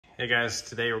Hey guys,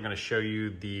 today we're going to show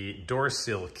you the door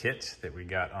sill kit that we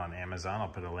got on Amazon. I'll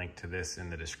put a link to this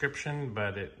in the description,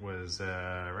 but it was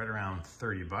right around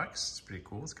 30 bucks. It's pretty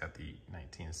cool. It's got the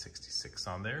 1966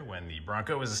 on there when the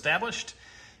Bronco was established,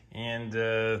 and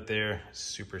they're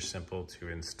super simple to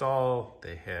install.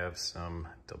 They have some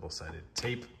double-sided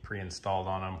tape pre-installed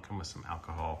on them, come with some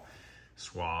alcohol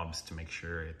swabs to make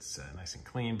sure it's nice and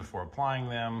clean before applying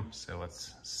them. So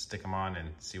let's stick them on and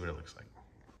see what it looks like.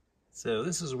 So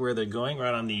this is where they're going,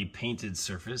 right on the painted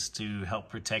surface to help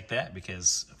protect that,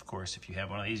 because of course if you have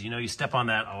one of these, you know you step on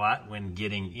that a lot when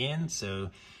getting in. So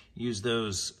use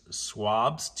those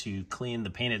swabs to clean the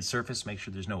painted surface, make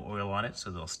sure there's no oil on it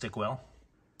so they'll stick well.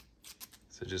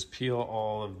 So just peel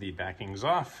all of the backings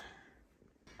off.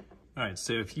 All right,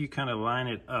 so if you kind of line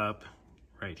it up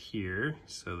right here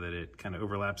so that it kind of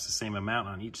overlaps the same amount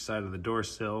on each side of the door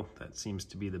sill, that seems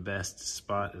to be the best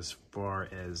spot as far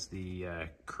as the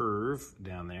curve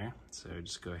down there. So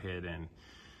just go ahead and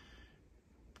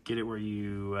get it where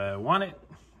you want it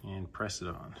and press it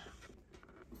on.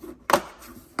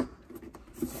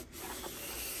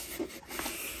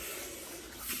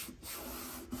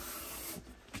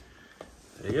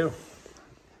 There you go.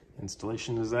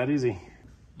 Installation is that easy.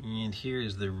 And here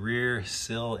is the rear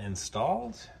sill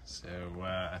installed. So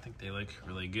I think they look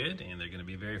really good and they're going to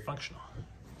be very functional.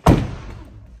 All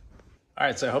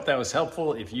right, so I hope that was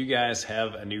helpful. If you guys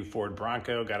have a new Ford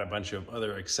Bronco, got a bunch of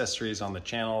other accessories on the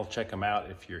channel, check them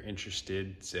out if you're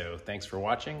interested. So thanks for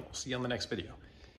watching. We'll see you on the next video.